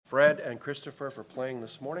Fred and Christopher for playing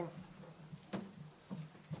this morning. I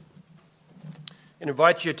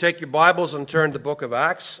invite you to take your Bibles and turn to the book of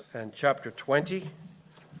Acts and chapter 20.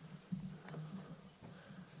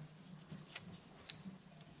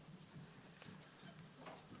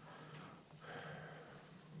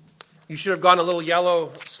 You should have gotten a little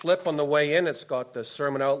yellow slip on the way in. It's got the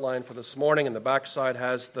sermon outline for this morning, and the backside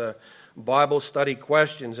has the Bible study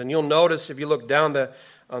questions. And you'll notice if you look down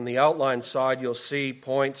on the outline side, you'll see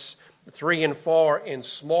points 3 and 4 in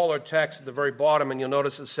smaller text at the very bottom, and you'll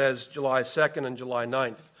notice it says July 2nd and July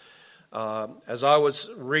 9th. As I was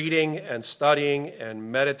reading and studying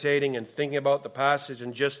and meditating and thinking about the passage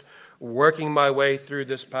and just working my way through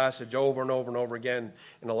this passage over and over and over again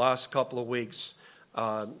in the last couple of weeks,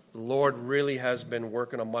 the Lord really has been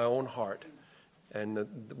working on my own heart and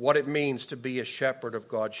what it means to be a shepherd of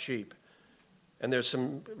God's sheep. And there's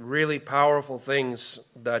some really powerful things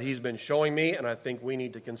that he's been showing me, and I think we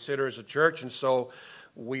need to consider as a church. And so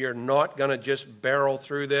we are not going to just barrel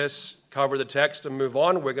through this, cover the text, and move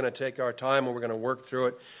on. We're going to take our time, and we're going to work through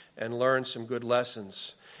it and learn some good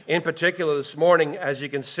lessons. In particular, this morning, as you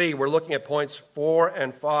can see, we're looking at points 4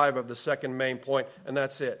 and 5 of the second main point, and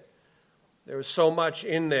that's it. There was so much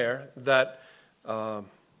in there that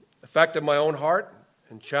affected my own heart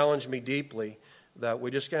and challenged me deeply that we're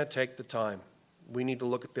just going to take the time. We need to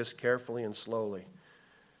look at this carefully and slowly.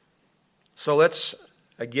 So we're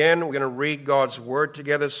going to read God's Word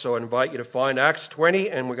together. So I invite you to find Acts 20,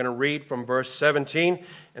 and we're going to read from verse 17,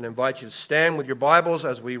 and invite you to stand with your Bibles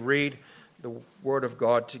as we read the Word of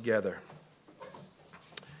God together.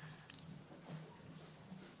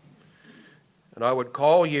 And I would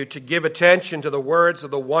call you to give attention to the words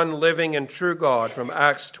of the one living and true God from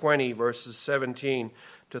Acts 20, verses 17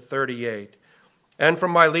 to 38. And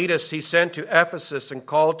from Miletus he sent to Ephesus and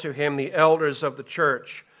called to him the elders of the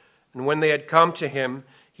church. And when they had come to him,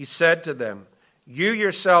 he said to them, "You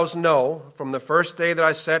yourselves know from the first day that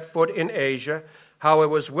I set foot in Asia how I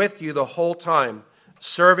was with you the whole time,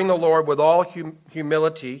 serving the Lord with all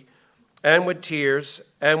humility and with tears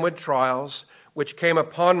and with trials, which came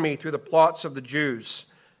upon me through the plots of the Jews,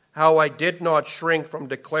 how I did not shrink from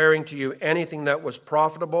declaring to you anything that was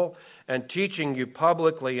profitable and teaching you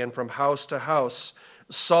publicly and from house to house,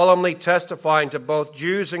 solemnly testifying to both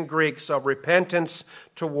Jews and Greeks of repentance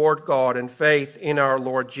toward God and faith in our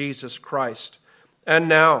Lord Jesus Christ. And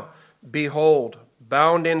now, behold,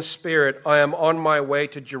 bound in spirit, I am on my way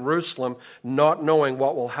to Jerusalem, not knowing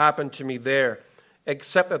what will happen to me there,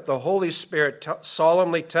 except that the Holy Spirit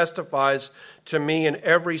solemnly testifies to me in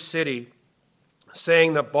every city,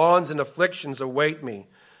 saying that bonds and afflictions await me.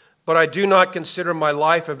 But I do not consider my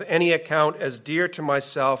life of any account as dear to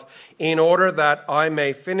myself, in order that I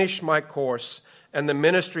may finish my course and the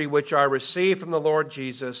ministry which I received from the Lord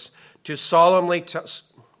Jesus, to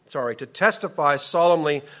testify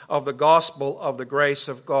solemnly of the gospel of the grace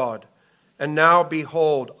of God. And now,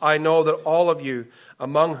 behold, I know that all of you,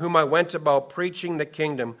 among whom I went about preaching the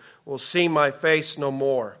kingdom, will see my face no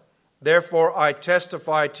more. Therefore I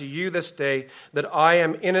testify to you this day that I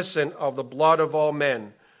am innocent of the blood of all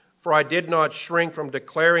men. For I did not shrink from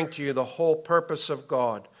declaring to you the whole purpose of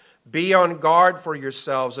God. Be on guard for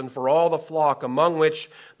yourselves and for all the flock among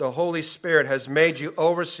which the Holy Spirit has made you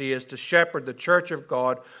overseers to shepherd the church of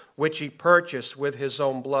God, which he purchased with his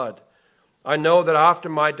own blood. I know that after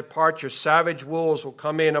my departure savage wolves will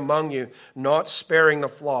come in among you, not sparing the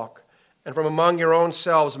flock. And from among your own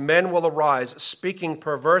selves men will arise, speaking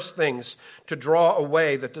perverse things to draw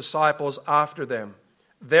away the disciples after them.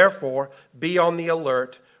 Therefore, be on the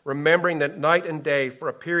alert, remembering that night and day for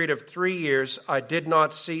a period of 3 years I did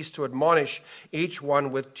not cease to admonish each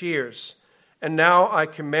one with tears. And now I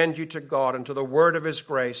commend you to God and to the word of his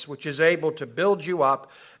grace, which is able to build you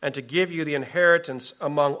up and to give you the inheritance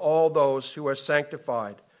among all those who are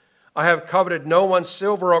sanctified. I have coveted no one's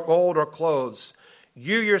silver or gold or clothes.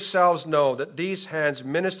 You yourselves know that these hands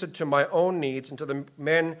ministered to my own needs and to the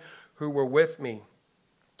men who were with me.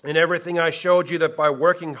 In everything I showed you that by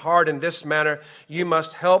working hard in this manner you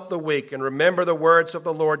must help the weak, and remember the words of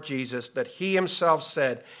the Lord Jesus, that he himself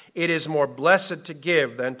said, "It is more blessed to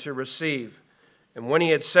give than to receive." And when he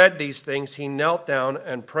had said these things, he knelt down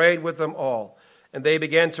and prayed with them all. And they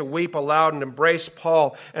began to weep aloud and embrace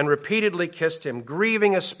Paul and repeatedly kissed him,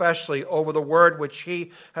 grieving especially over the word which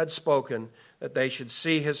he had spoken, that they should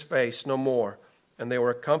see his face no more. And they were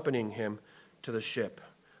accompanying him to the ship.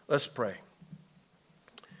 Let's pray.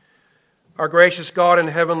 Our gracious God and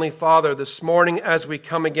Heavenly Father, this morning as we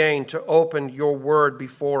come again to open your word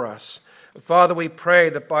before us, Father, we pray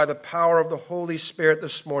that by the power of the Holy Spirit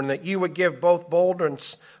this morning, that you would give both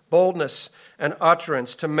boldness boldness and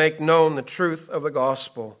utterance to make known the truth of the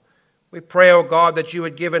gospel. We pray, O God, that you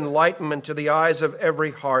would give enlightenment to the eyes of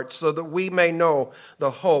every heart so that we may know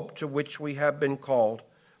the hope to which we have been called.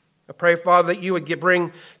 I pray, Father, that you would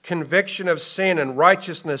bring conviction of sin and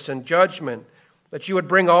righteousness and judgment, that you would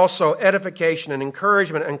bring also edification and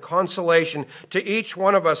encouragement and consolation to each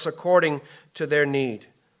one of us according to their need.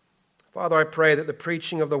 Father, I pray that the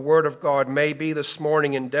preaching of the Word of God may be this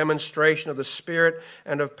morning in demonstration of the Spirit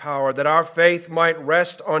and of power, that our faith might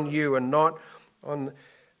rest on you and not on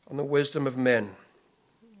the wisdom of men.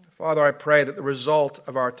 Father, I pray that the result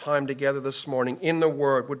of our time together this morning in the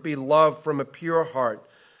Word would be love from a pure heart,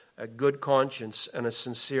 a good conscience, and a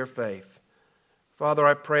sincere faith. Father,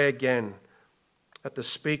 I pray again that the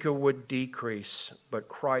speaker would decrease, but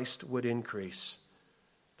Christ would increase,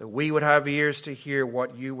 that we would have ears to hear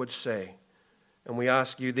what you would say. And we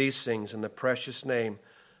ask you these things in the precious name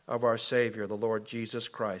of our Savior, the Lord Jesus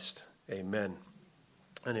Christ. Amen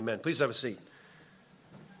and amen. Please have a seat.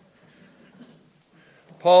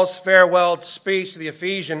 Paul's farewell speech to the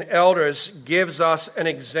Ephesian elders gives us an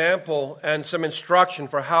example and some instruction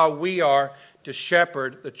for how we are to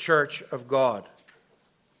shepherd the church of God.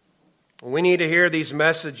 We need to hear these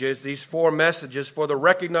messages, these 4 messages, for the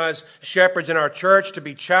recognized shepherds in our church to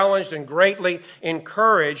be challenged and greatly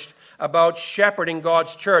encouraged about shepherding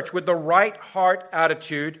God's church with the right heart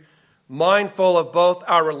attitude, mindful of both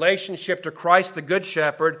our relationship to Christ, the Good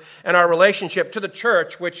Shepherd, and our relationship to the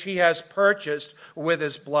church, which he has purchased with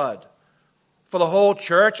his blood. For the whole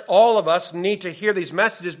church, all of us need to hear these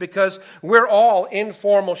messages because we're all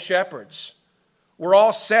informal shepherds. We're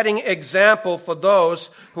all setting example for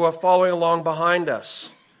those who are following along behind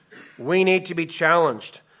us. We need to be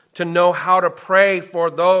challenged to know how to pray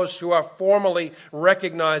for those who are formally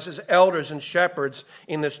recognized as elders and shepherds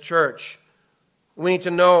in this church. We need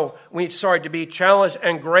to be challenged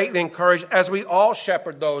and greatly encouraged as we all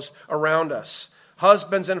shepherd those around us.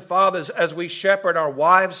 Husbands and fathers, as we shepherd our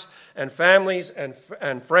wives and families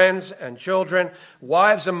and friends and children.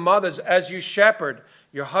 Wives and mothers, as you shepherd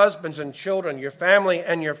your husbands and children, your family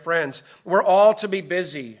and your friends. We're all to be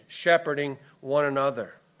busy shepherding one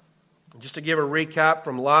another. Just to give a recap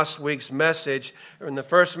from last week's message, and the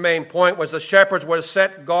first main point was the shepherds were to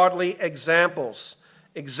set godly examples.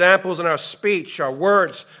 Examples in our speech, our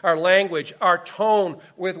words, our language, our tone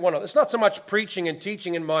with one another. It's not so much preaching and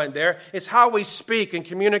teaching in mind there. It's how we speak and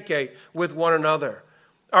communicate with one another.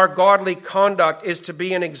 Our godly conduct is to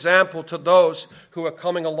be an example to those who are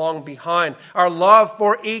coming along behind. Our love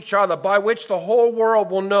for each other, by which the whole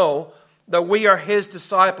world will know that we are his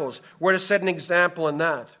disciples. We're to set an example in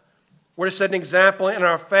that. We're to set an example in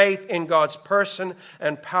our faith in God's person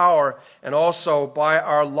and power, and also by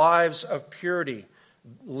our lives of purity,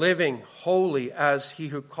 living holy as he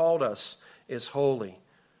who called us is holy.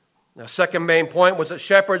 Now, second main point was that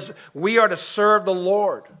shepherds, we are to serve the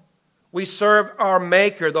Lord. We serve our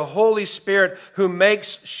Maker, the Holy Spirit, who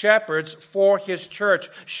makes shepherds for his church,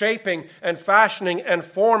 shaping and fashioning and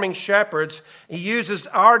forming shepherds. He uses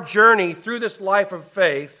our journey through this life of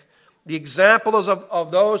faith, the examples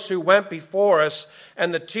of those who went before us,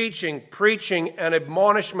 and the teaching, preaching, and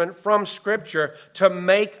admonishment from Scripture to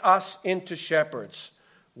make us into shepherds.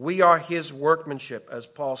 We are his workmanship, as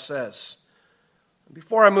Paul says.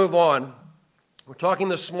 Before I move on, we're talking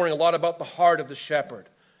this morning a lot about the heart of the shepherd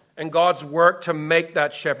and God's work to make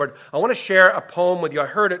that shepherd. I want to share a poem with you. I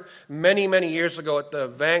heard it many, many years ago at the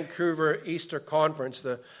Vancouver Easter Conference,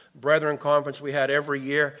 the Brethren Conference we had every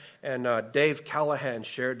year, and Dave Callahan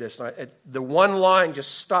shared this. The one line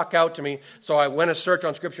just stuck out to me, so I went to search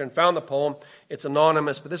on Scripture and found the poem. It's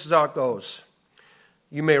anonymous, but this is how it goes.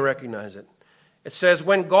 You may recognize it. It says,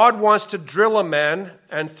 when God wants to drill a man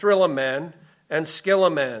and thrill a man and skill a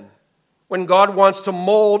man, when God wants to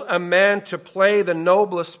mold a man to play the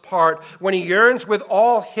noblest part, when he yearns with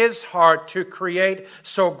all his heart to create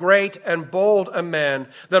so great and bold a man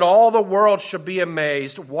that all the world should be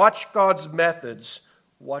amazed, watch God's methods,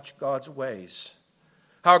 watch God's ways.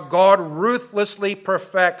 How God ruthlessly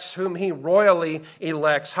perfects whom he royally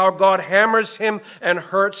elects. How God hammers him and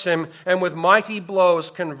hurts him, and with mighty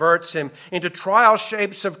blows converts him into trial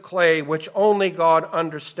shapes of clay which only God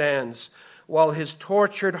understands. While his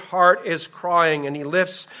tortured heart is crying and he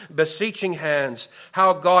lifts beseeching hands,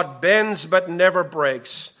 how God bends but never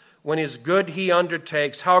breaks when his good he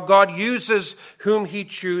undertakes, how God uses whom he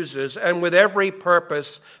chooses, and with every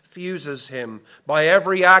purpose fuses him, by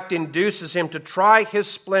every act induces him to try his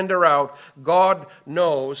splendor out. God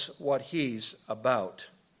knows what he's about.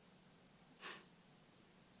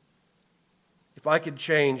 If I could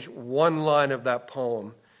change one line of that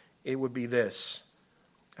poem, it would be this: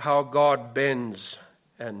 how God bends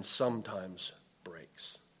and sometimes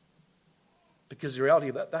breaks. Because the reality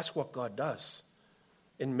of that's what God does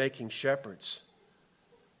in making shepherds.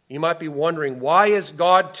 You might be wondering, why is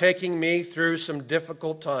God taking me through some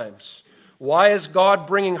difficult times? Why is God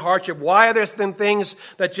bringing hardship? Why are there things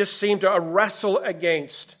that just seem to wrestle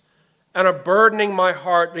against and are burdening my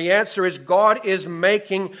heart? The answer is God is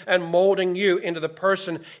making and molding you into the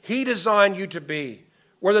person He designed you to be.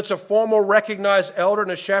 Whether it's a formal recognized elder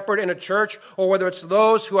and a shepherd in a church, or whether it's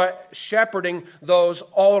those who are shepherding those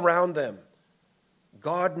all around them.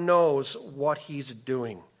 God knows what He's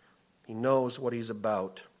doing. He knows what He's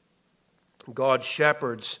about. God's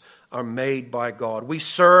shepherds are made by God. We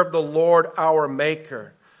serve the Lord our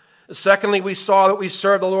Maker. Secondly, we saw that we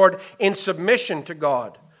serve the Lord in submission to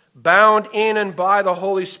God. Bound in and by the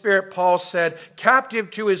Holy Spirit, Paul said,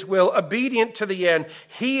 captive to His will, obedient to the end.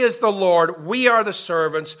 He is the Lord. We are the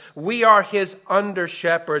servants. We are His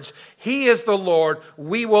under-shepherds. He is the Lord.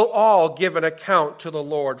 We will all give an account to the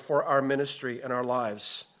Lord for our ministry and our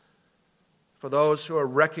lives. For those who are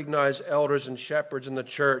recognized elders and shepherds in the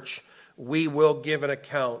church, we will give an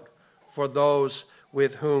account for those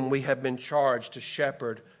with whom we have been charged to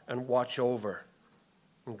shepherd and watch over.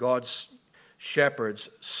 And God's shepherds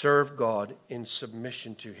serve God in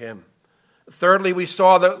submission to Him. Thirdly, we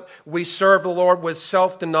saw that we serve the Lord with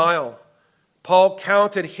self-denial. Paul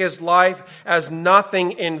counted his life as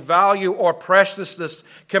nothing in value or preciousness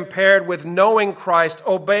compared with knowing Christ,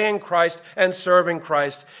 obeying Christ, and serving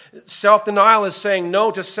Christ. Self-denial is saying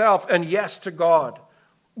no to self and yes to God.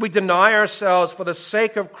 We deny ourselves for the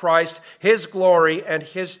sake of Christ, His glory, and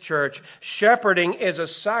His church. Shepherding is a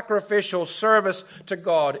sacrificial service to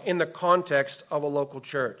God in the context of a local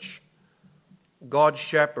church. God's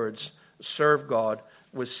shepherds serve God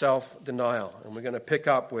with self-denial. And we're going to pick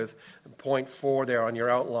up with point 4 there on your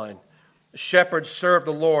outline. Shepherds serve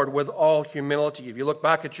the Lord with all humility. If you look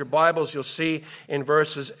back at your Bibles, you'll see in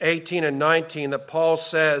verses 18 and 19 that Paul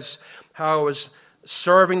says how it was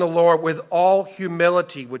serving the Lord with all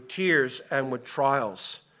humility, with tears and with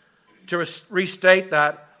trials. To restate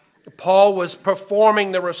that, Paul was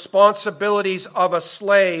performing the responsibilities of a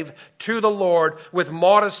slave to the Lord with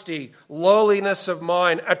modesty, lowliness of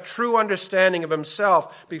mind, a true understanding of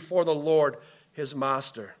himself before the Lord, his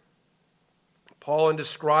master. Paul, in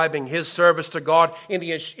describing his service to God in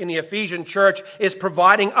the Ephesian church, is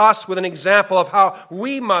providing us with an example of how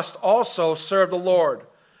we must also serve the Lord.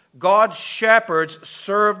 God's shepherds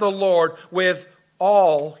serve the Lord with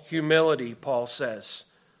all humility, Paul says.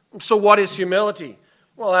 So what is humility?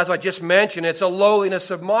 Well, as I just mentioned, it's a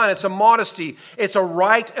lowliness of mind. It's a modesty. It's a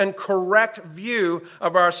right and correct view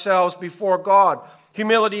of ourselves before God.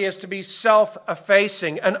 Humility is to be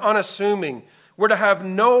self-effacing and unassuming. We're to have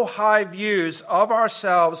no high views of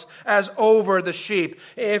ourselves as over the sheep.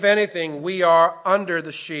 If anything, we are under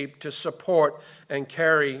the sheep to support and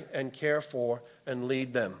carry and care for and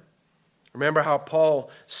lead them. Remember how Paul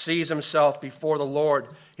sees himself before the Lord.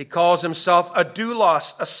 He calls himself a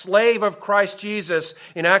doulos, a slave of Christ Jesus.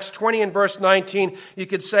 In Acts 20 and verse 19, you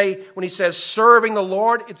could say, when he says serving the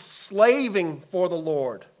Lord, it's slaving for the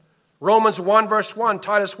Lord. Romans 1 verse 1,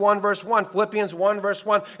 Titus 1 verse 1, Philippians 1 verse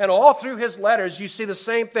 1, and all through his letters you see the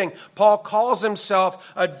same thing. Paul calls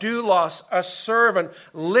himself a doulos, a servant,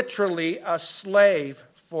 literally a slave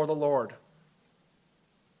for the Lord.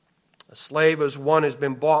 A slave is one who's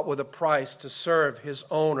been bought with a price to serve his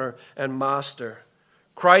owner and master.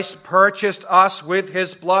 Christ purchased us with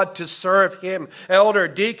His blood to serve Him. Elder,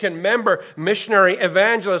 deacon, member, missionary,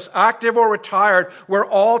 evangelist, active or retired, we're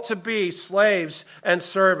all to be slaves and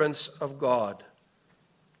servants of God.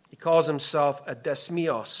 He calls himself a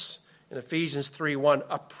desmios in Ephesians 3:1,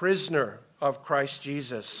 a prisoner of Christ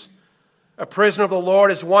Jesus. A prisoner of the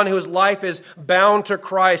Lord is one whose life is bound to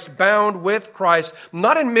Christ, bound with Christ,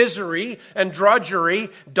 not in misery and drudgery,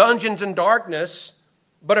 dungeons and darkness,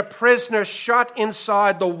 but a prisoner shut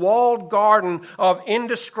inside the walled garden of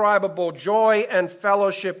indescribable joy and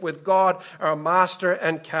fellowship with God, our Master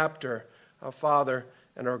and Captor, our Father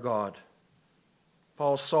and our God.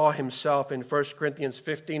 Paul saw himself in 1 Corinthians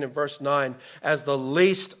 15 and verse 9 as the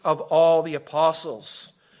least of all the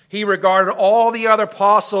apostles. He regarded all the other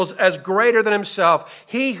apostles as greater than himself.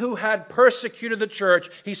 He who had persecuted the church,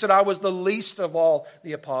 he said, I was the least of all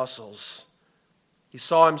the apostles. He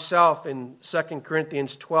saw himself in 2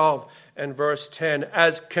 Corinthians 12 and verse 10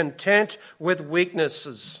 as content with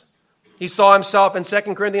weaknesses. He saw himself in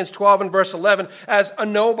 2 Corinthians 12 and verse 11 as a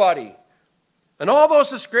nobody. And all those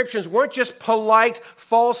descriptions weren't just polite,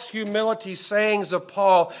 false humility sayings of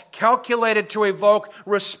Paul, calculated to evoke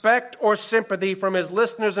respect or sympathy from his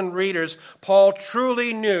listeners and readers. Paul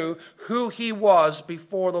truly knew who he was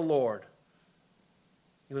before the Lord.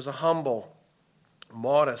 He was a humble,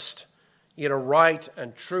 modest, yet a right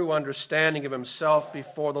and true understanding of himself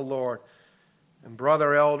before the Lord. And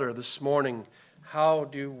brother elder, this morning, how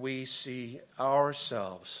do we see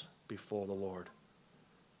ourselves before the Lord?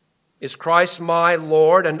 Is Christ my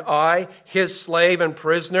Lord and I, his slave and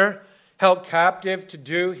prisoner, held captive to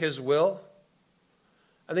do his will?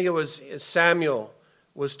 I think it was Samuel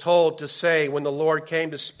was told to say when the Lord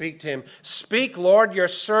came to speak to him, "Speak, Lord, your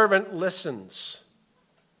servant listens."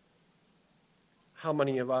 How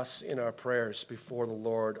many of us in our prayers before the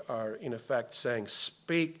Lord are in effect saying,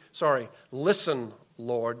 "Listen,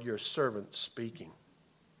 Lord, your servant speaking"?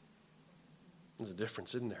 There's a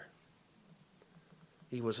difference, isn't there?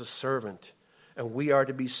 He was a servant, and we are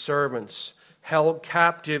to be servants, held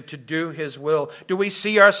captive to do his will. Do we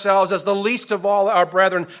see ourselves as the least of all our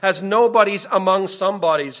brethren, as nobodies among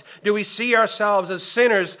somebodies? Do we see ourselves as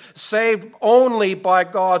sinners saved only by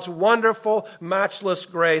God's wonderful, matchless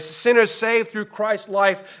grace? Sinners saved through Christ's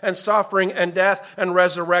life and suffering and death and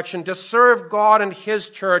resurrection to serve God and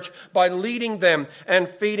his church by leading them and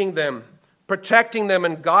feeding them, protecting them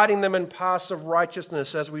and guiding them in paths of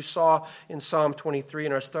righteousness, as we saw in Psalm 23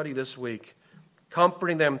 in our study this week.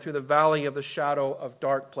 Comforting them through the valley of the shadow of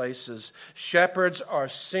dark places. Shepherds are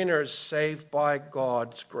sinners saved by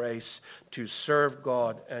God's grace to serve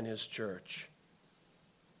God and his church.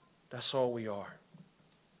 That's all we are.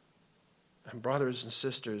 And brothers and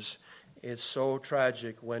sisters, it's so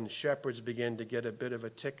tragic when shepherds begin to get a bit of a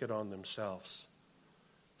ticket on themselves,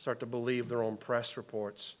 start to believe their own press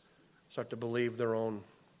reports, start to believe their own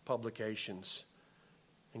publications,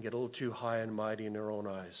 and get a little too high and mighty in their own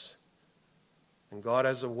eyes. And God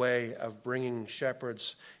has a way of bringing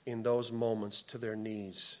shepherds in those moments to their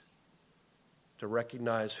knees to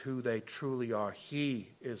recognize who they truly are. He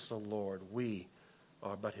is the Lord. We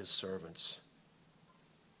are but his servants.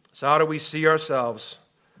 So how do we see ourselves?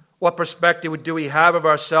 What perspective do we have of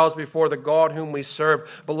ourselves before the God whom we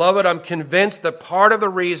serve? Beloved, I'm convinced that part of the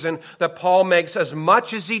reason that Paul makes as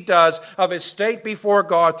much as he does of his state before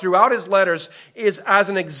God throughout his letters is as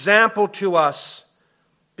an example to us.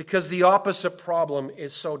 Because the opposite problem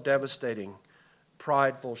is so devastating.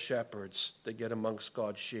 Prideful shepherds that get amongst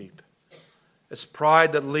God's sheep. It's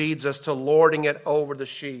pride that leads us to lording it over the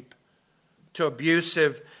sheep, to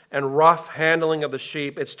abusive and rough handling of the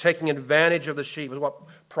sheep. It's taking advantage of the sheep is what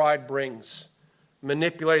pride brings.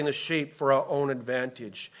 Manipulating the sheep for our own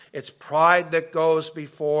advantage. It's pride that goes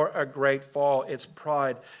before a great fall. It's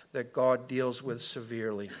pride that God deals with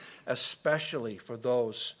severely, especially for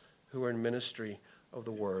those who are in ministry of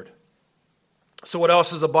the word. So what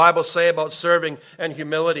else does the Bible say about serving and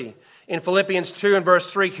humility? In Philippians 2 and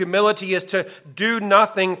verse 3, humility is to do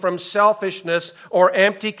nothing from selfishness or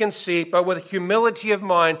empty conceit, but with humility of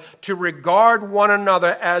mind to regard one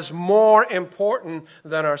another as more important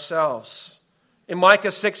than ourselves. In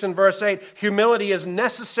Micah 6 and verse 8, humility is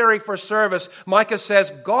necessary for service. Micah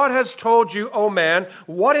says, God has told you, O man,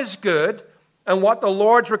 what is good and what the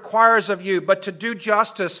Lord requires of you, but to do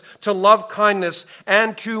justice, to love kindness,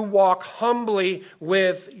 and to walk humbly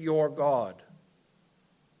with your God.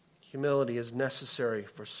 Humility is necessary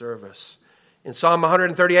for service. In Psalm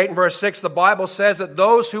 138 and verse 6, the Bible says that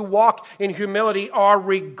those who walk in humility are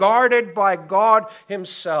regarded by God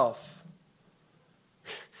himself.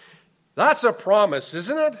 That's a promise,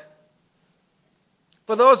 isn't it?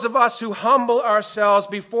 For those of us who humble ourselves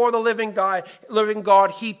before the living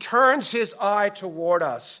God, he turns his eye toward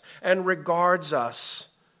us and regards us.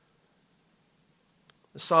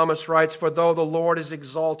 The psalmist writes, "For though the Lord is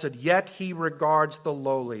exalted, yet he regards the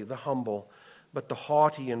lowly, the humble, but the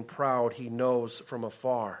haughty and proud he knows from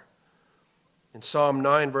afar." In Psalm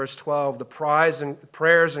 9, verse 12, the prayers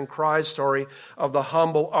and cries, of the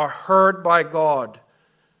humble are heard by God.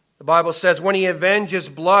 The Bible says, when he avenges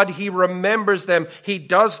blood, he remembers them. He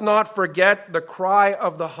does not forget the cry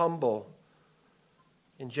of the humble.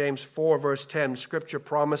 In James 4, verse 10, Scripture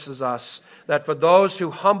promises us that for those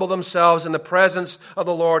who humble themselves in the presence of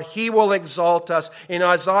the Lord, he will exalt us. In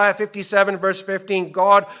Isaiah 57, verse 15,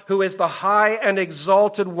 God, who is the high and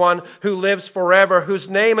exalted one, who lives forever,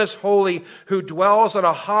 whose name is holy, who dwells in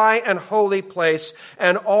a high and holy place,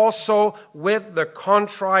 and also with the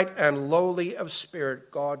contrite and lowly of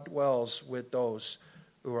spirit, God dwells with those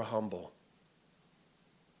who are humble.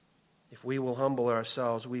 If we will humble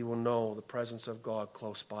ourselves, we will know the presence of God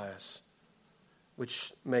close by us,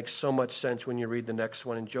 which makes so much sense when you read the next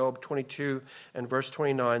one. In Job 22 and verse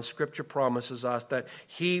 29, Scripture promises us that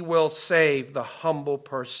he will save the humble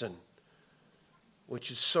person,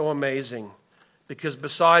 which is so amazing Because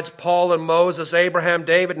besides Paul and Moses, Abraham,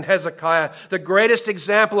 David, and Hezekiah, the greatest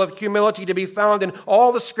example of humility to be found in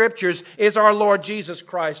all the Scriptures is our Lord Jesus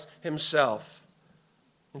Christ himself.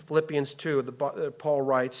 In Philippians 2, Paul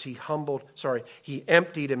writes, he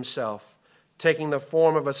emptied himself, taking the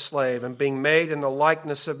form of a slave, and being made in the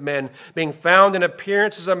likeness of men, being found in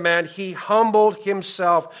appearance as a man, he humbled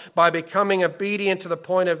himself by becoming obedient to the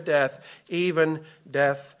point of death, even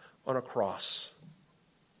death on a cross.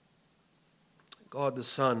 God the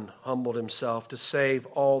Son humbled himself to save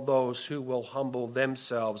all those who will humble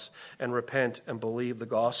themselves and repent and believe the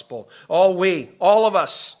gospel. All of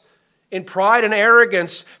us, in pride and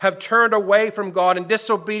arrogance, have turned away from God in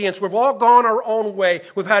disobedience. We've all gone our own way.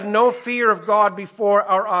 We've had no fear of God before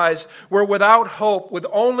our eyes. We're without hope, with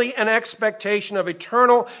only an expectation of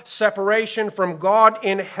eternal separation from God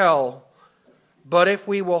in hell. But if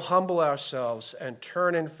we will humble ourselves and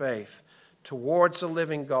turn in faith towards the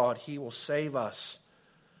living God, he will save us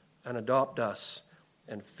and adopt us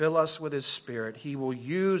and fill us with his Spirit. He will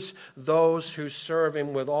use those who serve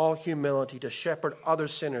him with all humility to shepherd other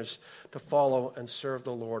sinners to follow and serve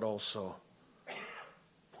the Lord also.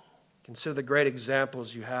 Consider the great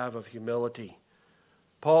examples you have of humility.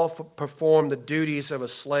 Paul performed the duties of a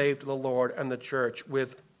slave to the Lord and the church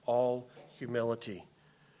with all humility.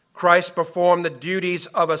 Christ performed the duties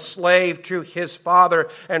of a slave to his Father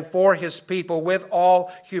and for his people with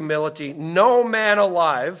all humility. No man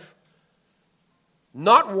alive,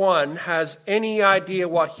 not one, has any idea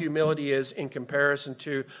what humility is in comparison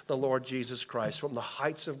to the Lord Jesus Christ. From the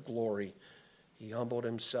heights of glory, he humbled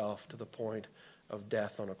himself to the point of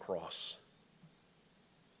death on a cross.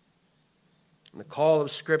 And the call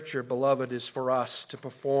of Scripture, beloved, is for us to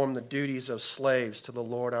perform the duties of slaves to the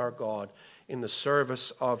Lord our God in the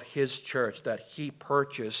service of his church that he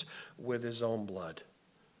purchased with his own blood.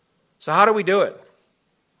 So how do we do it?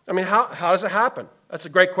 I mean, how does it happen? That's a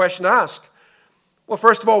great question to ask. Well,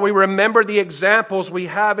 first of all, we remember the examples we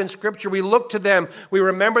have in Scripture. We look to them. We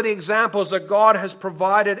remember the examples that God has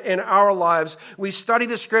provided in our lives. We study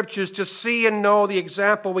the Scriptures to see and know the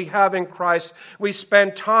example we have in Christ. We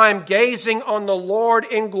spend time gazing on the Lord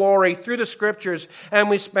in glory through the Scriptures, and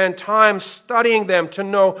we spend time studying them to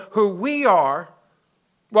know who we are,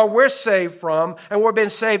 what we're saved from, and we're being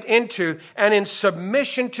saved into. And in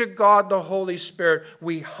submission to God the Holy Spirit,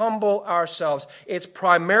 we humble ourselves. It's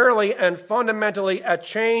primarily and fundamentally a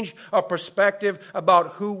change of perspective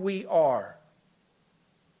about who we are.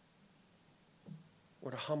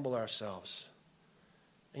 We're to humble ourselves.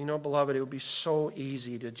 And you know, beloved, it would be so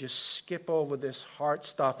easy to just skip over this heart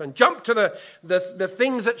stuff and jump to the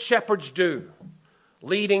things that shepherds do.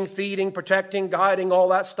 Leading, feeding, protecting, guiding, all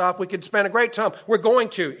that stuff. We could spend a great time. We're going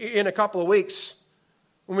to in a couple of weeks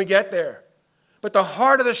when we get there. But the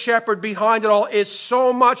heart of the shepherd behind it all is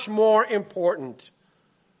so much more important.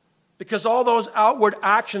 Because all those outward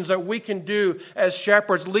actions that we can do as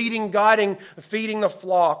shepherds, leading, guiding, feeding the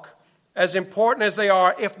flock, as important as they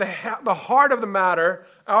are, if the heart of the matter,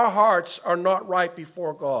 our hearts are not right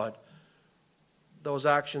before God, those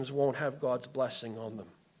actions won't have God's blessing on them.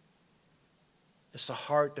 It's the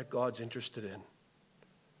heart that God's interested in.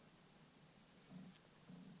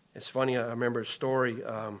 It's funny, I remember a story,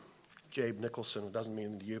 Jabe Nicholson, it doesn't mean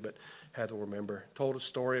anything to you, but Heather will remember, told a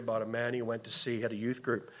story about a man he went to see, he had a youth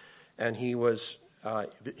group, and he was,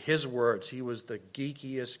 his words, he was the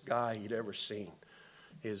geekiest guy he'd ever seen.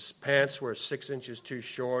 His pants were 6 inches too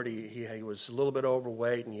short, he was a little bit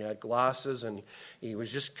overweight, and he had glasses, and he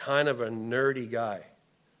was just kind of a nerdy guy.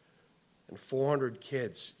 And 400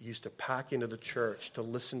 kids used to pack into the church to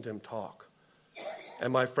listen to him talk.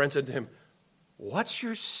 And my friend said to him, "What's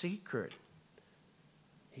your secret?"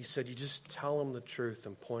 He said, "You just tell them the truth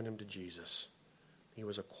and point them to Jesus." He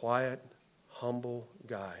was a quiet, humble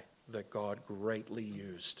guy that God greatly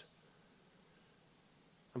used.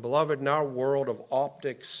 And beloved, in our world of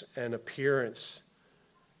optics and appearance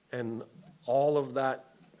and all of that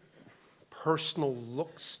personal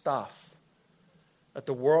look stuff, that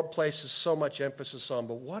the world places so much emphasis on,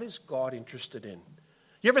 but what is God interested in?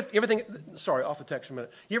 You ever think, sorry, off the text for a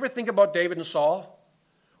minute. You ever think about David and Saul?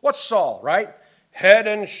 What's Saul, right? Head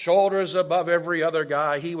and shoulders above every other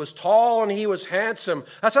guy. He was tall and he was handsome.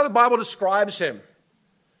 That's how the Bible describes him.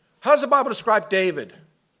 How does the Bible describe David?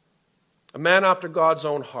 A man after God's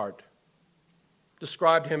own heart.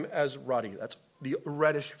 Described him as ruddy. That's the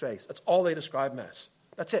reddish face. That's all they describe him as.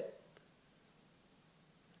 That's it.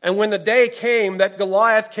 And when the day came that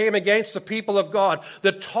Goliath came against the people of God,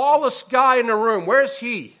 the tallest guy in the room, where's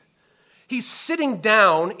he? He's sitting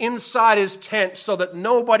down inside his tent so that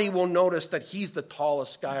nobody will notice that he's the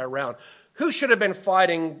tallest guy around. Who should have been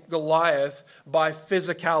fighting Goliath by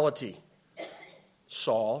physicality?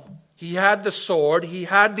 Saul. He had the sword. He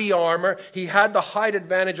had the armor. He had the height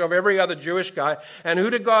advantage of every other Jewish guy. And who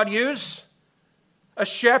did God use? A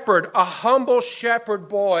shepherd, a humble shepherd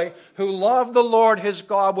boy who loved the Lord his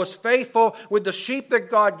God, was faithful with the sheep that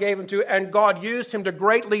God gave him to, and God used him to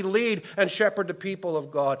greatly lead and shepherd the people of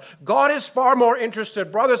God. God is far more interested,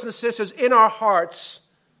 brothers and sisters, in our hearts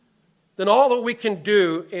than all that we can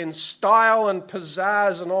do in style and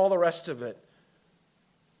pizzazz and all the rest of it.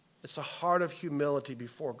 It's a heart of humility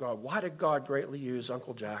before God. Why did God greatly use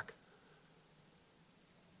Uncle Jack?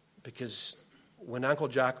 Because when Uncle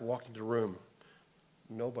Jack walked into the room,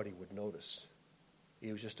 nobody would notice.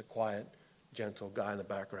 He was just a quiet, gentle guy in the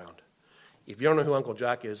background. If you don't know who Uncle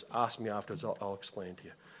Jack is, ask me afterwards. I'll explain to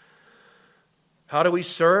you. How do we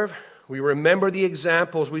serve? We remember the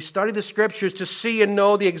examples. We study the Scriptures to see and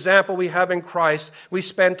know the example we have in Christ. We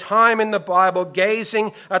spend time in the Bible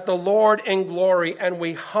gazing at the Lord in glory, and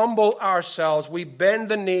we humble ourselves. We bend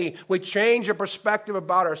the knee. We change a perspective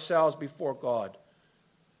about ourselves before God.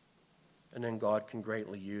 And then God can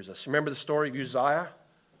greatly use us. Remember the story of Uzziah?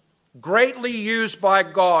 Greatly used by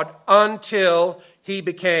God until he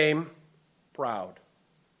became proud.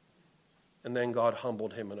 And then God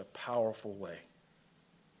humbled him in a powerful way.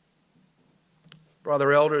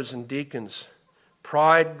 Brother elders and deacons,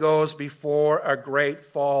 pride goes before a great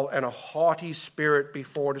fall and a haughty spirit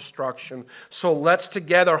before destruction. So let's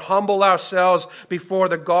together humble ourselves before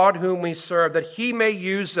the God whom we serve, that he may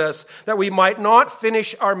use us, that we might not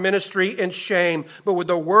finish our ministry in shame, but with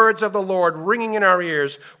the words of the Lord ringing in our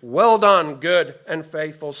ears, well done, good and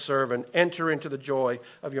faithful servant. Enter into the joy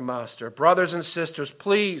of your master. Brothers and sisters,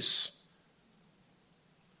 please,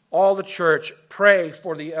 all the church, pray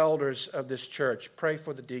for the elders of this church. Pray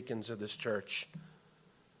for the deacons of this church.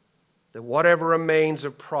 That whatever remains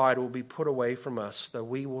of pride will be put away from us, that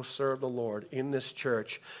we will serve the Lord in this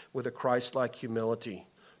church with a Christ-like humility.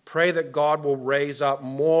 Pray that God will raise up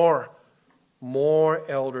more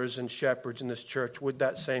elders and shepherds in this church with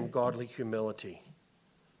that same godly humility.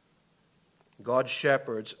 God's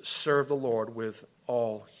shepherds serve the Lord with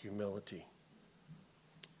all humility.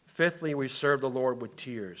 Fifthly, we serve the Lord with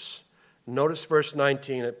tears. Notice verse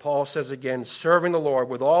 19. Paul says again, serving the Lord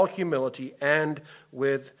with all humility and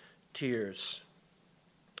with tears.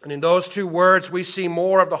 And in those two words, we see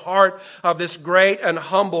more of the heart of this great and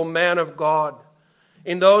humble man of God.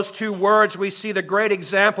 In those two words, we see the great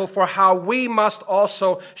example for how we must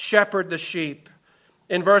also shepherd the sheep.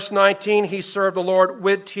 In verse 19, he served the Lord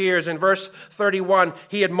with tears. In verse 31,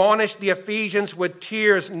 he admonished the Ephesians with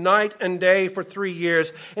tears night and day for 3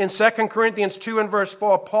 years. In 2 Corinthians 2 and verse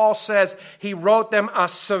 4, Paul says he wrote them a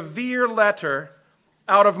severe letter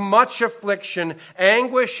out of much affliction,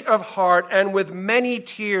 anguish of heart, and with many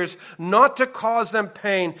tears, not to cause them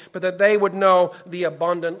pain, but that they would know the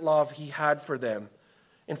abundant love he had for them.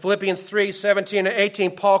 In Philippians 3, 17 and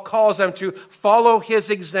 18, Paul calls them to follow his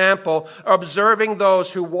example, observing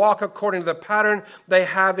those who walk according to the pattern they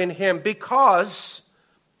have in him, because,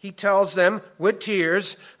 he tells them with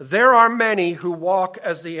tears, there are many who walk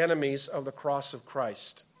as the enemies of the cross of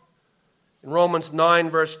Christ. In Romans 9,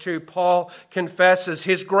 verse 2, Paul confesses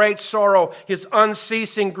his great sorrow, his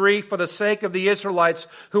unceasing grief for the sake of the Israelites,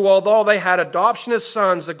 who, although they had adoption as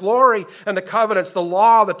sons, the glory and the covenants, the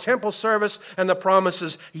law, the temple service, and the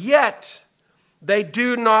promises, yet they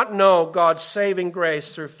do not know God's saving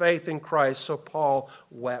grace through faith in Christ. So Paul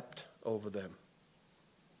wept over them.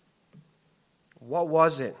 What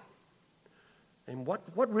was it? And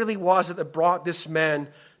what really was it that brought this man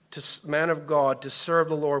of God to serve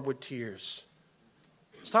the Lord with tears?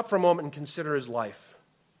 Stop for a moment and consider his life.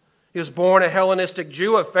 He was born a Hellenistic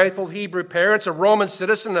Jew of faithful Hebrew parents, a Roman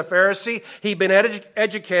citizen, a Pharisee. He'd been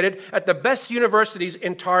educated at the best universities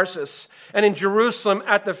in Tarsus and in Jerusalem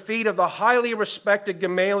at the feet of the highly respected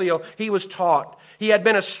Gamaliel. He was taught. He had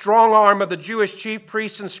been a strong arm of the Jewish chief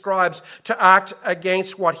priests and scribes to act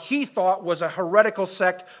against what he thought was a heretical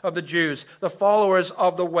sect of the Jews, the followers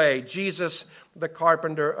of the way, Jesus the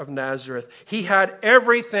carpenter of Nazareth. He had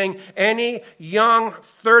everything any young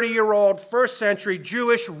 30-year-old first century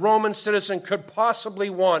Jewish Roman citizen could possibly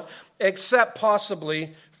want, except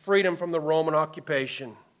possibly freedom from the Roman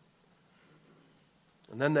occupation.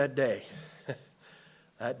 And then that day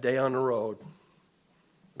on the road,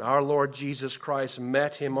 our Lord Jesus Christ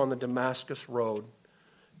met him on the Damascus road,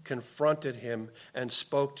 confronted him and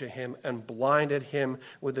spoke to him and blinded him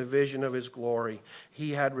with the vision of his glory.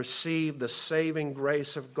 He had received the saving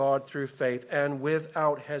grace of God through faith, and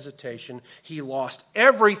without hesitation, he lost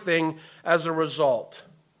everything as a result.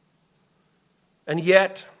 And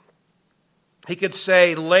yet, He could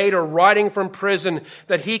say later, writing from prison,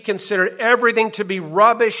 that he considered everything to be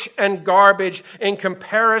rubbish and garbage in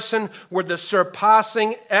comparison with the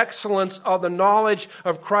surpassing excellence of the knowledge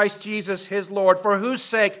of Christ Jesus his Lord, for whose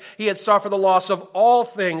sake he had suffered the loss of all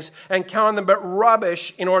things and counted them but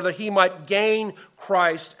rubbish, in order that he might gain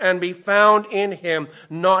Christ and be found in him,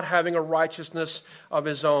 not having a righteousness of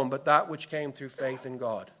his own, but that which came through faith in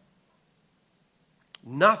God.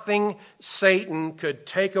 Nothing Satan could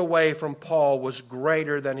take away from Paul was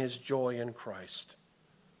greater than his joy in Christ.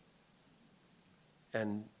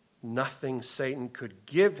 And nothing Satan could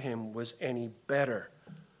give him was any better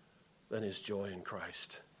than his joy in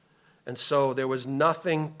Christ. And so there was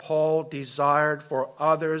nothing Paul desired for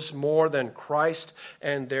others more than Christ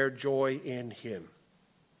and their joy in him.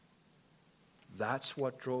 That's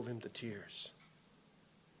what drove him to tears.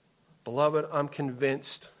 Beloved, I'm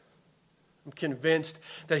convinced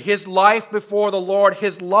that his life before the Lord,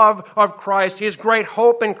 his love of Christ, his great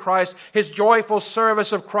hope in Christ, his joyful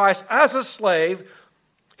service of Christ as a slave,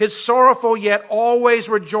 his sorrowful yet always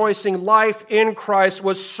rejoicing life in Christ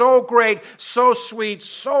was so great, so sweet,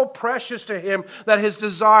 so precious to him that his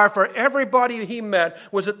desire for everybody he met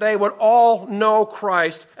was that they would all know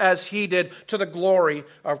Christ as he did, to the glory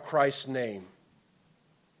of Christ's name.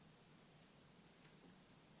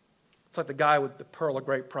 It's like the guy with the pearl of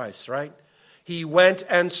great price, right? He went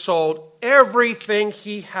and sold everything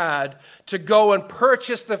he had to go and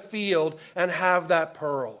purchase the field and have that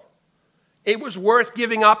pearl. It was worth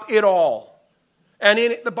giving up it all. And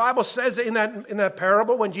the Bible says in that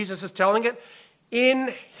parable, when Jesus is telling it,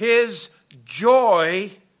 in his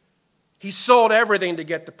joy, he sold everything to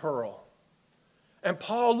get the pearl. And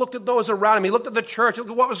Paul looked at those around him. He looked at the church,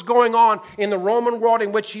 looked at what was going on in the Roman world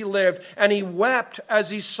in which he lived, and he wept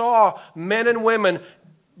as he saw men and women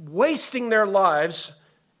wasting their lives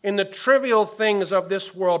in the trivial things of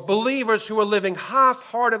this world, believers who were living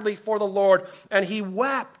half-heartedly for the Lord, and he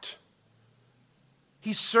wept.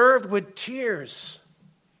 He served with tears.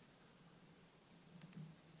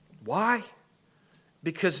 Why?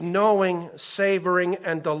 Because knowing, savoring,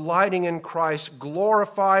 and delighting in Christ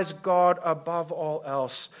glorifies God above all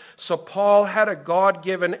else. So Paul had a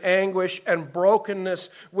God-given anguish and brokenness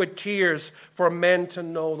with tears for men to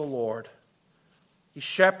know the Lord. He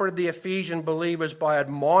shepherded the Ephesian believers by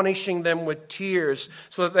admonishing them with tears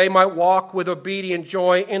so that they might walk with obedient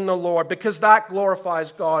joy in the Lord, because that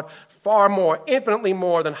glorifies God far more, infinitely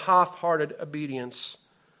more than half-hearted obedience.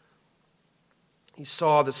 He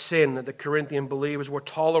saw the sin that the Corinthian believers were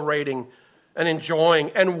tolerating and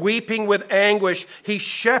enjoying and weeping with anguish. He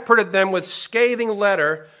shepherded them with scathing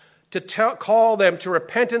letter to call them to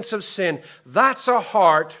repentance of sin. That's a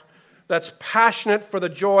heart that's passionate for the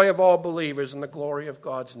joy of all believers and the glory of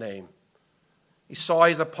God's name. He saw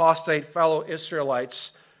his apostate fellow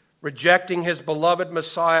Israelites rejecting his beloved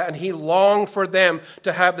Messiah, and he longed for them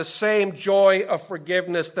to have the same joy of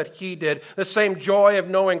forgiveness that he did, the same joy of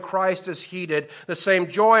knowing Christ as he did, the same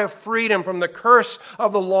joy of freedom from the curse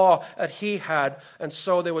of the law that he had. And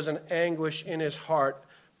so there was an anguish in his heart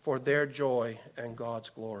for their joy and God's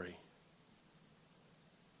glory.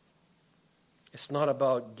 It's not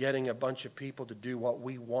about getting a bunch of people to do what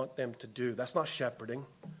we want them to do. That's not shepherding.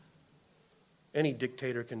 Any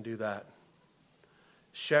dictator can do that.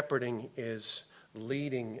 Shepherding is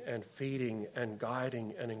leading and feeding and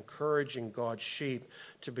guiding and encouraging God's sheep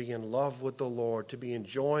to be in love with the Lord, to be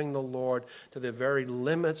enjoying the Lord to the very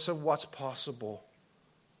limits of what's possible.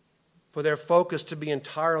 For their focus to be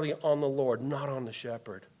entirely on the Lord, not on the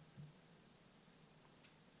shepherd.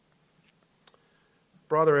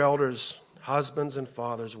 Brother elders, husbands and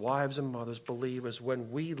fathers, wives and mothers, believers,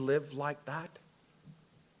 when we live like that,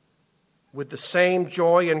 with the same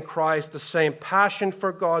joy in Christ, the same passion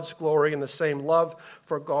for God's glory, and the same love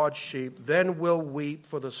for God's sheep, then we'll weep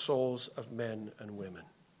for the souls of men and women.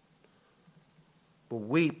 We'll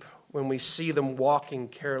weep when we see them walking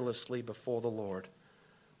carelessly before the Lord.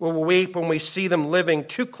 We'll weep when we see them living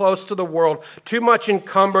too close to the world, too much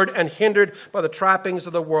encumbered and hindered by the trappings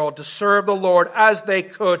of the world to serve the Lord as they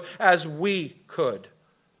could, as we could.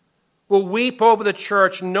 We'll weep over the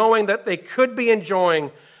church knowing that they could be enjoying,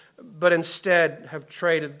 but instead have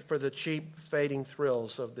traded for the cheap, fading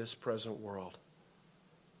thrills of this present world.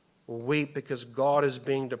 We'll weep because God is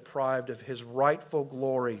being deprived of his rightful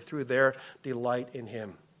glory through their delight in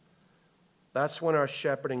him. That's when our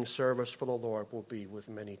shepherding service for the Lord will be with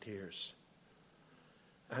many tears.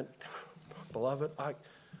 And, beloved,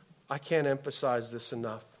 I can't emphasize this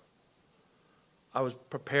enough. I was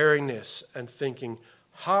preparing this and thinking,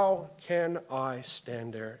 how can I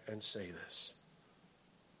stand there and say this?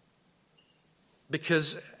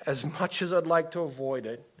 Because as much as I'd like to avoid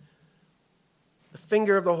it, The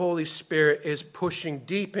finger of the Holy Spirit is pushing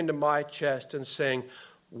deep into my chest and saying,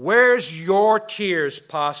 where's your tears,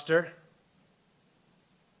 Pastor?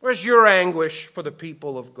 Where's your anguish for the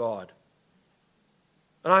people of God?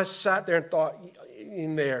 And I sat there and thought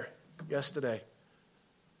in there yesterday,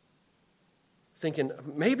 thinking,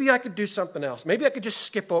 maybe I could do something else. Maybe I could just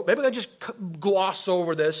skip over, maybe I could just gloss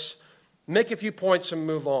over this, make a few points and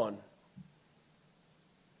move on.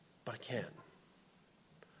 But I can't.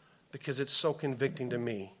 Because it's so convicting to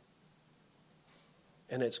me.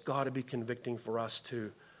 And it's got to be convicting for us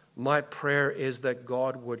too. My prayer is that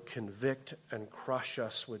God would convict and crush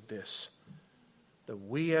us with this. That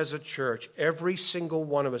we as a church, every single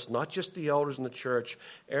one of us, not just the elders in the church,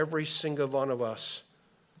 every single one of us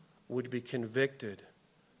would be convicted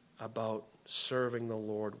about serving the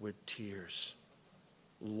Lord with tears.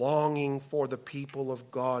 Longing for the people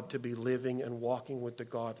of God to be living and walking with the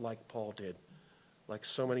God like Paul did, like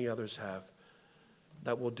so many others have,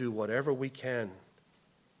 that will do whatever we can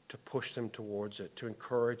to push them towards it, to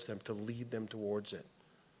encourage them, to lead them towards it.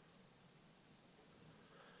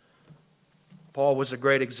 Paul was a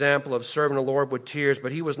great example of serving the Lord with tears,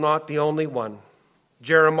 but he was not the only one.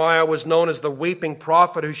 Jeremiah was known as the weeping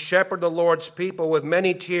prophet who shepherded the Lord's people with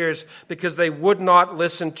many tears because they would not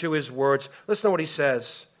listen to his words. Listen to what he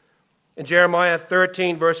says. In Jeremiah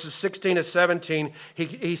 13, verses 16 to 17,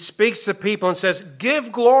 he speaks to people and says,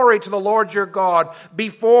 give glory to the Lord your God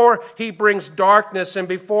before he brings darkness and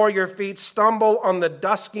before your feet stumble on the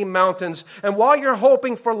dusky mountains. And while you're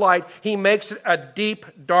hoping for light, he makes it a deep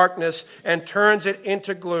darkness and turns it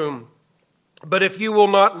into gloom. But if you will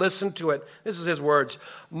not listen to it, this is his words,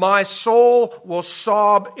 my soul will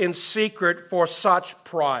sob in secret for such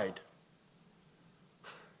pride.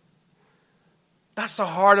 That's the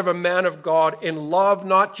heart of a man of God in love,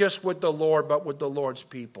 not just with the Lord, but with the Lord's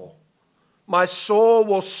people. My soul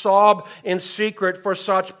will sob in secret for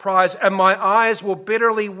such pride, and my eyes will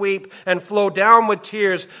bitterly weep and flow down with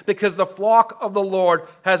tears because the flock of the Lord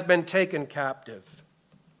has been taken captive.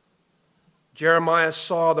 Jeremiah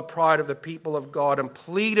saw the pride of the people of God and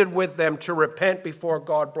pleaded with them to repent before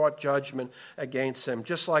God brought judgment against them,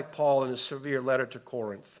 just like Paul in his severe letter to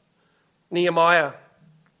Corinth. Nehemiah,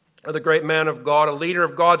 the great man of God, a leader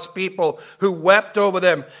of God's people who wept over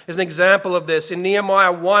them, is an example of this. In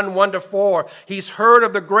Nehemiah 1:1-4, he's heard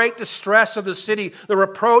of the great distress of the city, the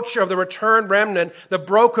reproach of the returned remnant, the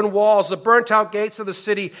broken walls, the burnt-out gates of the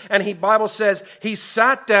city, and Bible says, he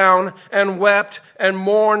sat down and wept and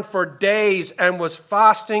mourned for days and was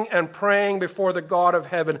fasting and praying before the God of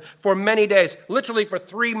heaven for many days. Literally for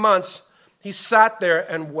 3 months, he sat there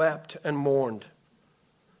and wept and mourned.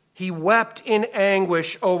 He wept in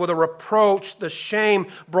anguish over the reproach, the shame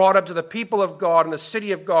brought up to the people of God and the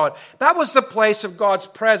city of God. That was the place of God's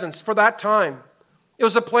presence for that time. It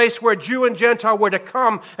was a place where Jew and Gentile were to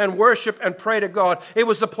come and worship and pray to God. It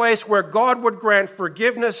was a place where God would grant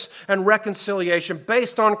forgiveness and reconciliation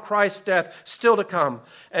based on Christ's death still to come.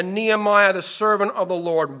 And Nehemiah, the servant of the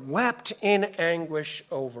Lord, wept in anguish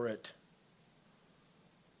over it.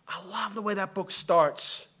 I love the way that book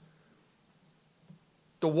starts.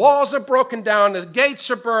 The walls are broken down, the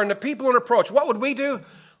gates are burned, the people are in approach. What would we do?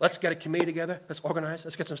 Let's get a committee together. Let's organize.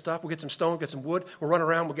 Let's get some stuff. We'll get some stone, get some wood. We'll run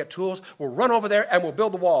around. We'll get tools. We'll run over there and we'll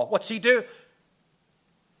build the wall. What's he do?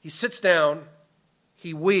 He sits down,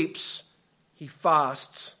 he weeps, he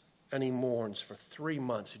fasts, and he mourns for 3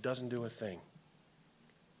 months. He doesn't do a thing.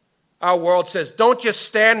 Our world says, don't just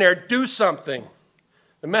stand there, do something.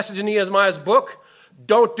 The message in Nehemiah's book,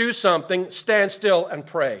 don't do something, stand still and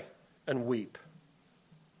pray and weep.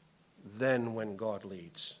 Then when God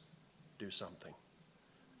leads, do something.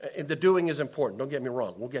 The doing is important. Don't get me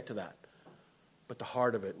wrong. We'll get to that. But the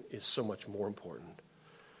heart of it is so much more important.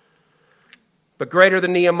 But greater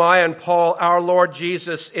than Nehemiah and Paul, our Lord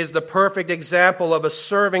Jesus is the perfect example of a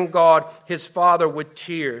serving God, his Father, with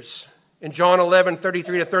tears. In John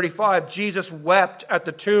 11:33-35, Jesus wept at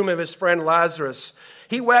the tomb of his friend Lazarus.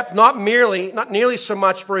 He wept not nearly so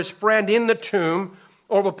much for his friend in the tomb,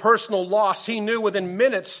 or of a personal loss. He knew within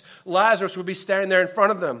minutes Lazarus would be standing there in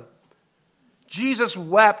front of them. Jesus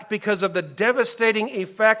wept because of the devastating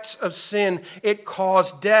effects of sin. It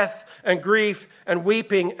caused death and grief and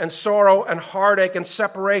weeping and sorrow and heartache and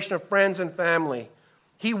separation of friends and family.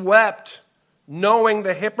 He wept knowing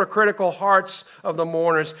the hypocritical hearts of the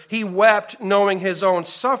mourners. He wept knowing his own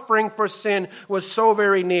suffering for sin was so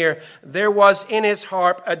very near. There was in his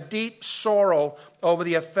heart a deep sorrow over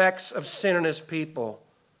the effects of sin in his people.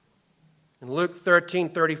 In Luke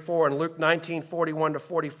 13:34 and Luke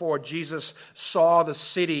 19:41-44, Jesus saw the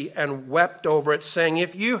city and wept over it, saying,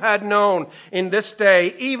 if you had known in this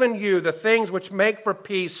day, even you, the things which make for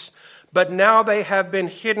peace, But now they have been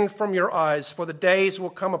hidden from your eyes, for the days will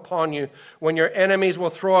come upon you when your enemies will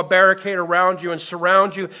throw a barricade around you and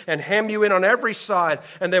surround you and hem you in on every side,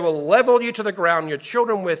 and they will level you to the ground, your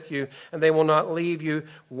children with you, and they will not leave you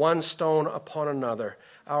one stone upon another.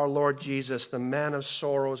 Our Lord Jesus, the man of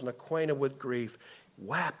sorrows and acquainted with grief,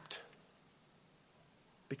 wept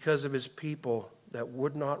because of his people that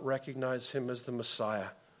would not recognize him as the Messiah.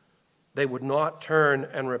 They would not turn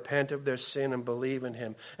and repent of their sin and believe in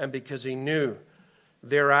him. And because he knew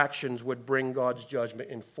their actions would bring God's judgment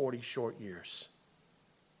in 40 short years.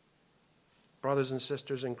 Brothers and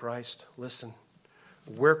sisters in Christ, listen.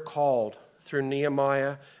 We're called through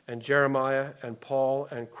Nehemiah and Jeremiah and Paul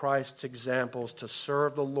and Christ's examples to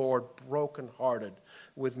serve the Lord brokenhearted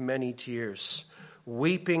with many tears,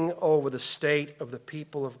 weeping over the state of the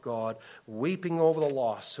people of God, weeping over the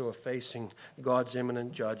lost who are facing God's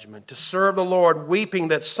imminent judgment. To serve the Lord, weeping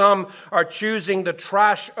that some are choosing the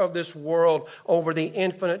trash of this world over the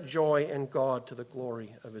infinite joy in God to the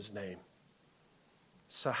glory of his name.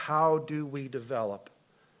 So how do we develop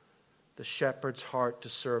the shepherd's heart to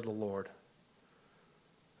serve the Lord?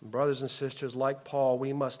 Brothers and sisters, like Paul,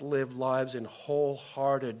 we must live lives in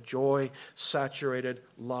wholehearted, joy-saturated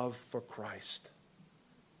love for Christ.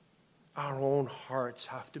 Our own hearts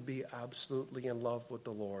have to be absolutely in love with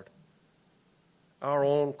the Lord. Our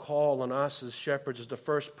own call on us as shepherds is to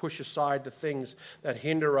first push aside the things that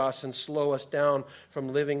hinder us and slow us down from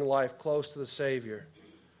living life close to the Savior.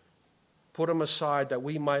 Put them aside that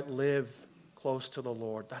we might live close to the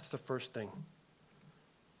Lord. That's the first thing.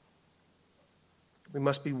 We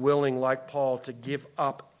must be willing, like Paul, to give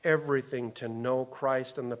up everything to know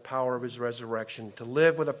Christ and the power of his resurrection, to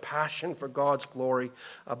live with a passion for God's glory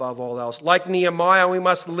above all else. Like Nehemiah, we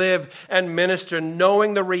must live and minister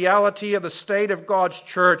knowing the reality of the state of God's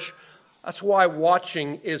church. That's why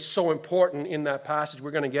watching is so important in that passage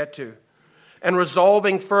we're going to get to. And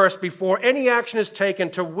resolving first, before any action is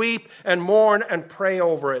taken, to weep and mourn and pray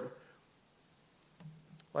over it.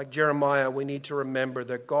 Like Jeremiah, we need to remember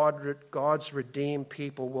that God's redeemed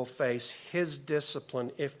people will face his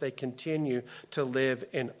discipline if they continue to live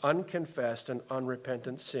in unconfessed and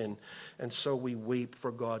unrepentant sin. And so we weep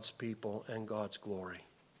for God's people and God's glory.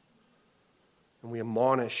 And we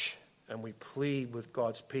admonish and we plead with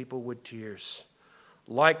God's people with tears.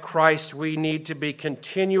 Like Christ, we need to be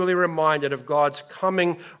continually reminded of God's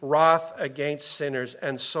coming wrath against sinners.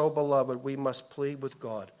 And so, beloved, we must plead with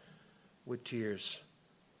God with tears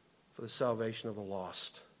for the salvation of the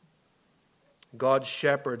lost. God's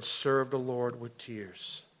shepherds served the Lord with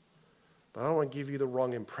tears. But I don't want to give you the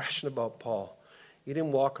wrong impression about Paul. He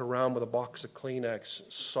didn't walk around with a box of Kleenex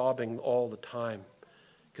sobbing all the time.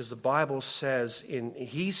 Because the Bible says,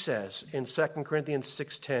 he says in 2 Corinthians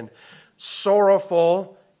 6:10,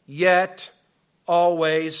 sorrowful, yet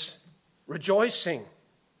always rejoicing.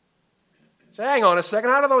 So hang on a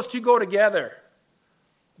second, how do those two go together?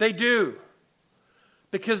 They do.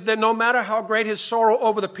 Because then no matter how great his sorrow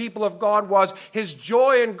over the people of God was, his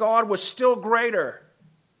joy in God was still greater.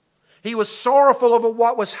 He was sorrowful over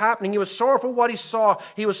what was happening. He was sorrowful for what he saw.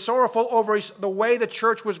 He was sorrowful over the way the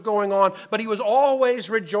church was going on. But he was always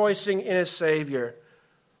rejoicing in his Savior.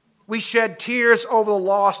 We shed tears over the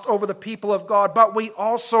lost, over the people of God, but we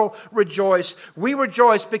also rejoice. We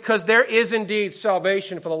rejoice because there is indeed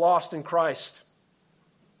salvation for the lost in Christ.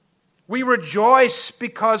 We rejoice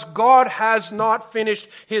because God has not finished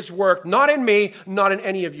his work. Not in me, not in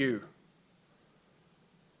any of you.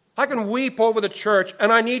 I can weep over the church,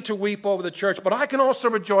 and I need to weep over the church, but I can also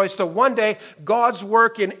rejoice that one day God's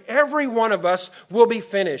work in every one of us will be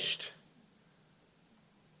finished.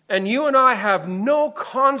 And you and I have no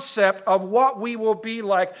concept of what we will be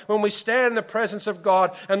like when we stand in the presence of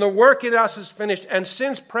God and the work in us is finished and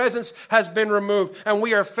sin's presence has been removed and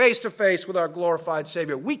we are face to face with our glorified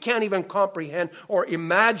Savior. We can't even comprehend or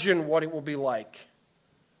imagine what it will be like.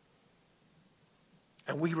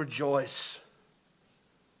 And we rejoice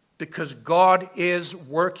because God is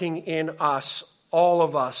working in us, all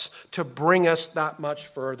of us, to bring us that much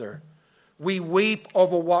further. We weep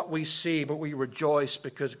over what we see, but we rejoice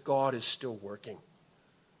because God is still working.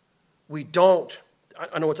 We don't,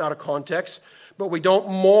 I know it's out of context, but we don't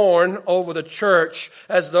mourn over the church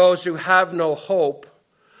as those who have no hope.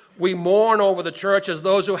 We mourn over the church as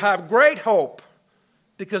those who have great hope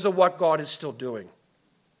because of what God is still doing.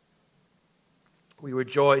 We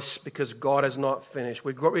rejoice because God has not finished.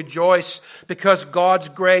 We rejoice because God's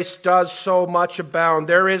grace does so much abound.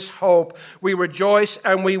 There is hope. We rejoice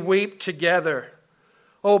and we weep together.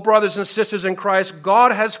 Oh, brothers and sisters in Christ,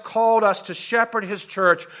 God has called us to shepherd his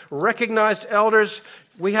church. Recognized elders,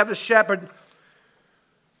 we have to shepherd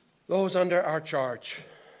those under our charge.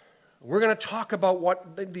 We're going to talk about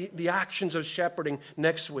what the actions of shepherding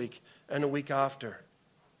next week and the week after.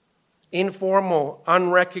 Informal,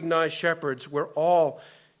 unrecognized shepherds, we're all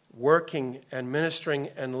working and ministering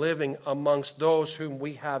and living amongst those whom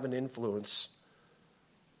we have an influence.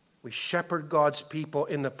 We shepherd God's people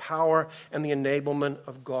in the power and the enablement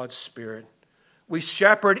of God's Spirit. We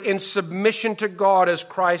shepherd in submission to God as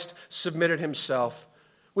Christ submitted himself.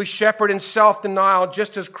 We shepherd in self-denial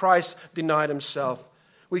just as Christ denied himself.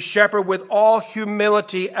 We shepherd with all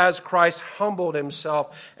humility as Christ humbled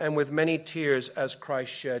himself, and with many tears as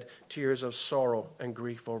Christ shed tears of sorrow and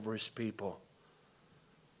grief over his people.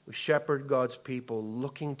 We shepherd God's people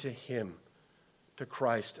looking to him, to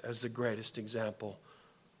Christ, as the greatest example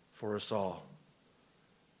for us all.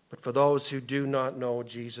 But for those who do not know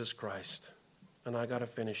Jesus Christ, and I got to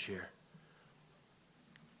finish here,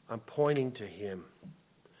 I'm pointing to him.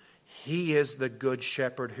 He is the good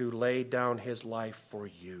shepherd who laid down his life for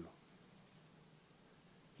you.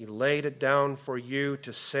 He laid it down for you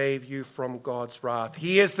to save you from God's wrath.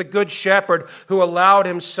 He is the good shepherd who allowed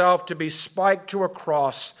himself to be spiked to a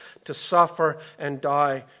cross to suffer and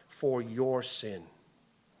die for your sin.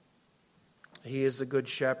 He is the good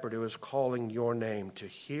shepherd who is calling your name to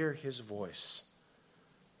hear his voice,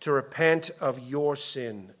 to repent of your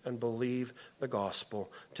sin and believe the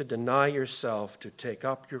gospel, to deny yourself, to take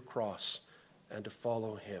up your cross, and to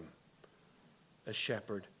follow him as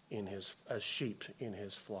sheep in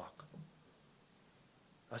his flock.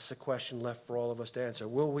 That's the question left for all of us to answer.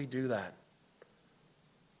 Will we do that?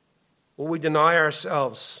 Will we deny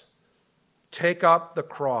ourselves, take up the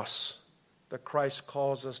cross that Christ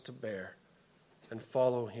calls us to bear, and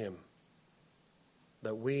follow him?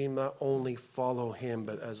 That we not only follow him,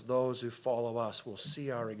 but as those who follow us will see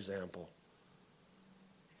our example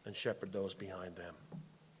and shepherd those behind them.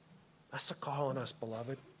 That's the call on us,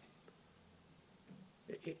 beloved.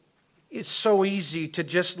 It's so easy to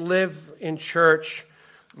just live in church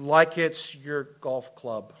like it's your golf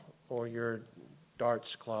club or your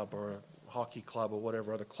darts club or a hockey club or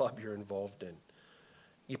whatever other club you're involved in.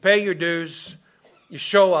 You pay your dues, you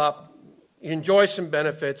show up, you enjoy some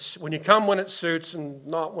benefits. When you come when it suits and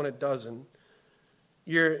not when it doesn't,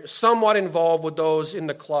 you're somewhat involved with those in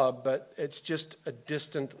the club, but it's just a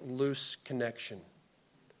distant, loose connection.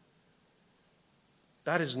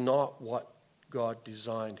 That is not what God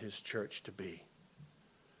designed his church to be.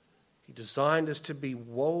 He designed us to be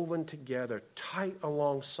woven together, tight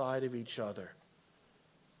alongside of each other,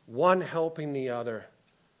 one helping the other,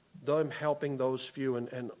 them helping those few,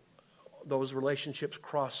 and those relationships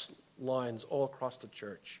cross lines all across the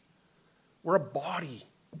church. We're a body.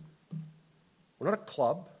 We're not a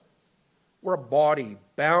club. We're a body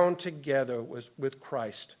bound together with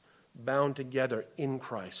Christ, bound together in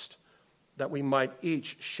Christ, that we might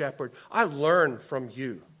each shepherd. I learn from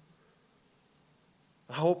you.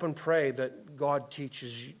 I hope and pray that God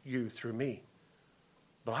teaches you through me.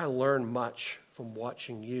 But I learn much from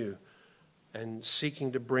watching you and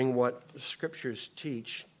seeking to bring what the Scriptures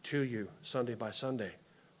teach to you Sunday by Sunday.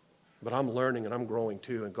 But I'm learning and I'm growing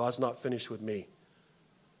too, and God's not finished with me.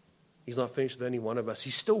 He's not finished with any one of us.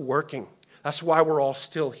 He's still working. That's why we're all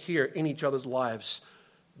still here in each other's lives,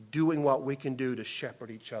 doing what we can do to shepherd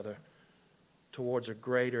each other towards a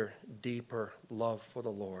greater, deeper love for the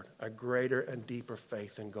Lord, a greater and deeper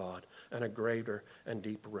faith in God, and a greater and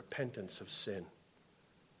deeper repentance of sin.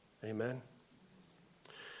 Amen.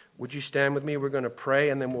 Would you stand with me? We're going to pray,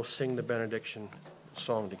 and then we'll sing the benediction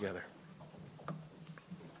song together.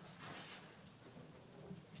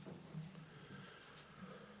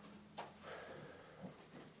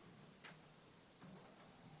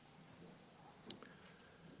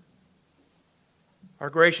 Our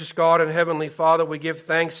gracious God and Heavenly Father, we give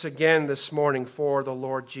thanks again this morning for the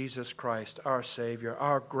Lord Jesus Christ, our Savior,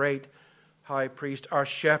 our great high priest, our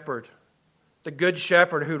shepherd, the good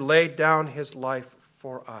shepherd who laid down his life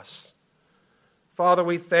for us. Father,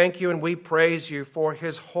 we thank you and we praise you for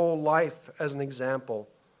his whole life as an example.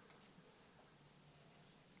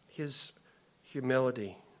 His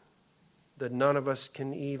humility that none of us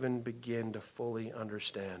can even begin to fully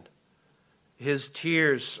understand. His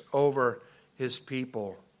tears over his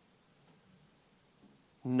people.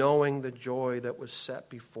 Knowing the joy that was set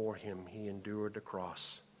before him, he endured the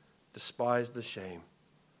cross, despised the shame,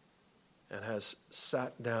 and has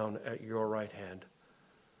sat down at your right hand.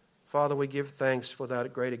 Father, we give thanks for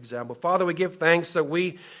that great example. Father, we give thanks that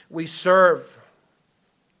we serve,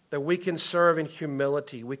 that we can serve in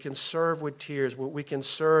humility, we can serve with tears, we can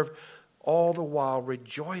serve all the while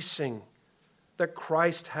rejoicing that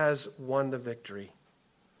Christ has won the victory.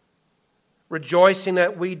 rejoicing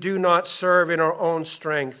that we do not serve in our own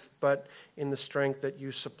strength, but in the strength that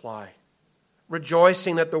you supply.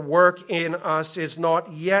 Rejoicing that the work in us is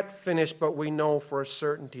not yet finished, but we know for a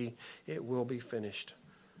certainty it will be finished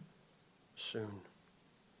soon.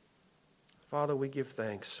 Father, we give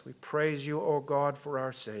thanks. We praise you, O God, for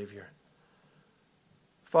our Savior.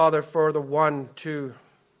 Father, for the 1, 2,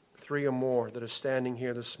 3 or more that are standing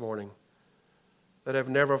here this morning that have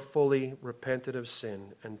never fully repented of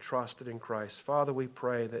sin and trusted in Christ, Father, we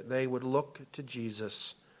pray that they would look to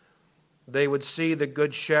Jesus. They would see the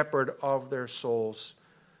good shepherd of their souls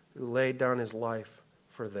who laid down his life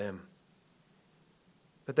for them.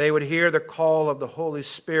 That they would hear the call of the Holy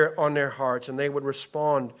Spirit on their hearts and they would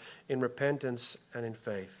respond in repentance and in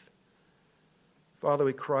faith. Father,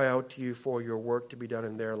 we cry out to you for your work to be done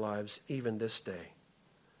in their lives even this day.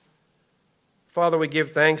 Father, we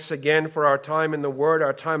give thanks again for our time in the Word,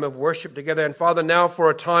 our time of worship together. And Father, now for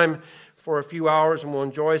a time, for a few hours, and we'll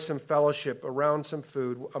enjoy some fellowship around some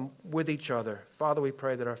food with each other. Father, we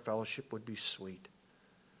pray that our fellowship would be sweet.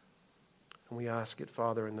 And we ask it,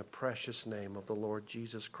 Father, in the precious name of the Lord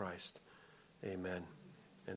Jesus Christ. Amen.